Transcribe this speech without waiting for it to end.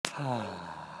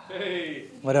Hey.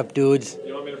 What up, dudes?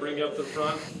 You want me to bring you up to the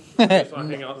front? Or you just want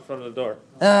to hang out in front of the door?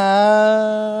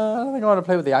 I think I want to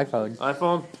play with the iPhone.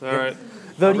 iPhone? Alright.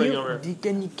 Though, I'll bring you over.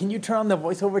 can you turn on the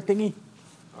voiceover thingy? If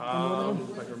I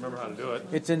can remember how to do it.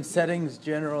 It's in settings,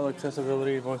 general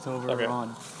accessibility, voiceover Okay.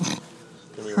 on.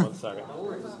 Give me 1 second.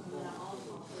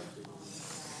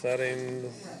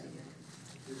 Settings.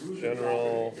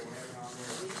 General.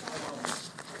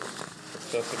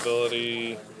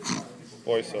 Accessibility.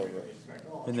 Voiceover.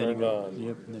 And then Turned on.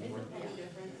 Yep. And then you go.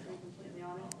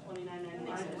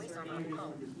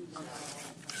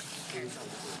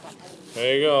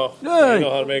 There you go. Hey. You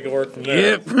know how to make it work from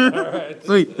there. Yep. Alright.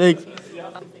 Sweet, thanks.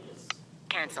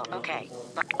 Cancel. Okay.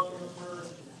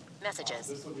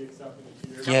 Messages.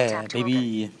 Yeah,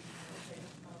 baby.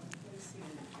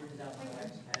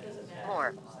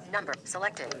 More. Number.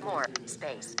 Selected. More.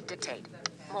 Space. Dictate.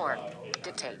 More.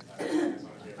 Dictate.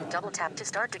 Double tap to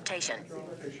start dictation.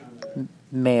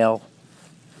 Mail.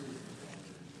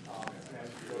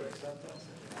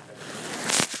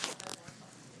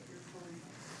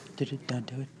 Did it done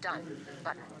to it? Done.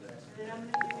 Button.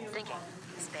 Thinking.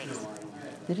 Space.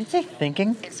 Did it say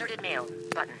thinking? Inserted mail.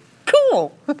 Button.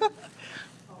 Cool.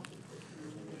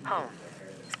 Home.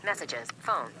 Messages.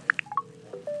 Phone.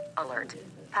 Alert.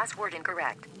 Password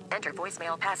incorrect. Enter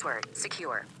voicemail password.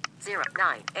 Secure.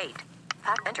 098.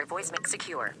 Enter voicemail.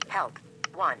 Secure. Help.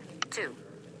 1 2.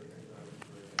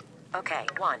 Okay.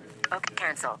 1. Okay.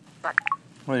 Cancel. Button.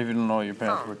 What if you don't know your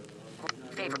password?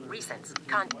 Favorite. Recents.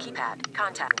 Keypad.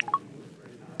 Contact.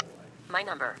 My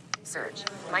number. Search.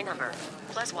 My number.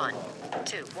 +1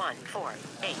 2 1 4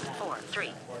 8 4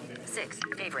 3 6.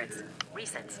 Favorites.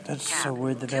 Recents. That's Tab. so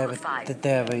weird that they 2 have of 5. that they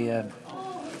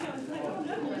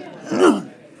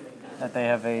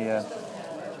have a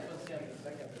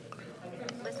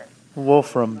Listen.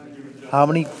 Wolfram. How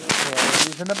many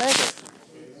calories in a bagel?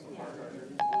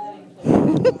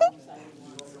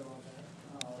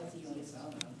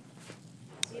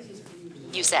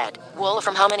 You said, wool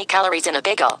from how many calories in a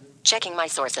bagel? Checking my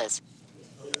sources.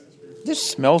 This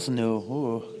smells new.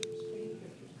 Ooh.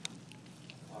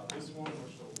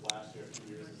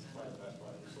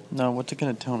 No, what's it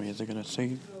gonna tell me? Is it gonna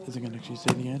say? Is it gonna actually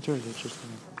say the answer, or is it just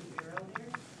gonna?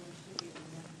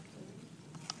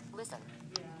 Listen.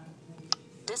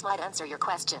 This might answer your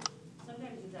question.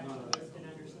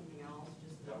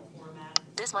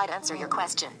 This might answer your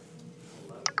question.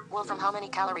 Wool from how many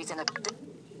calories in a...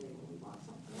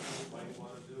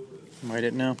 Write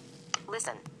it now.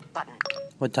 Listen. Button.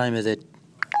 What time is it?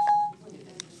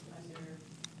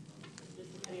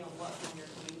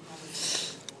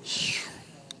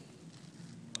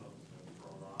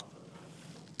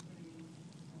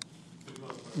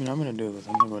 You know, I'm gonna do this.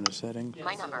 I'm gonna go into settings.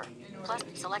 My number. Plus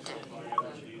selected.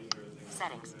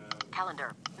 Settings.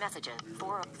 Calendar. Messages.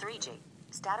 3G.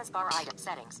 Status bar item.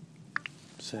 Settings.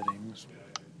 Settings.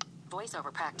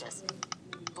 Voiceover practice.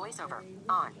 Voiceover.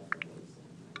 On.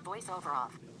 Voiceover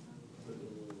off.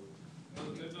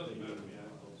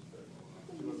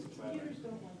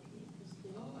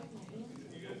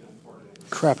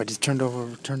 Crap! I just turned off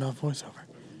voiceover.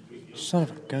 Son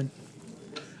of a gun.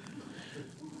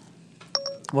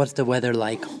 What's the weather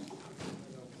like?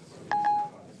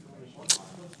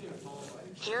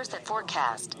 Here's the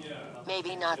forecast.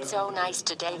 Maybe not so nice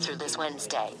today through this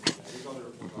Wednesday.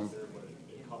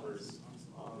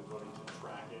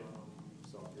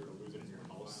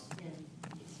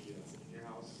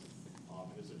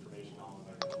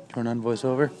 Turn on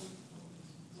voiceover.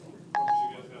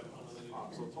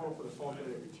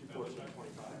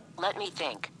 Let me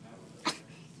think.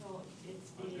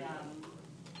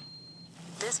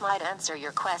 This might answer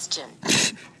your question.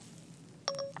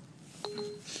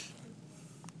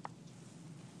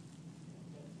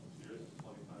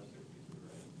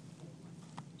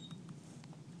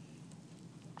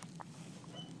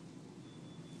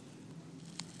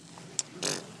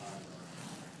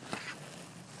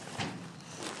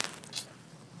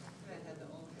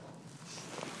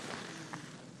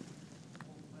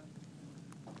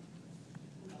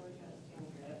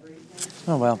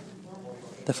 Oh well.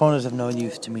 The phone is of no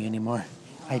use to me anymore.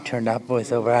 I turned off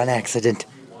voiceover on accident.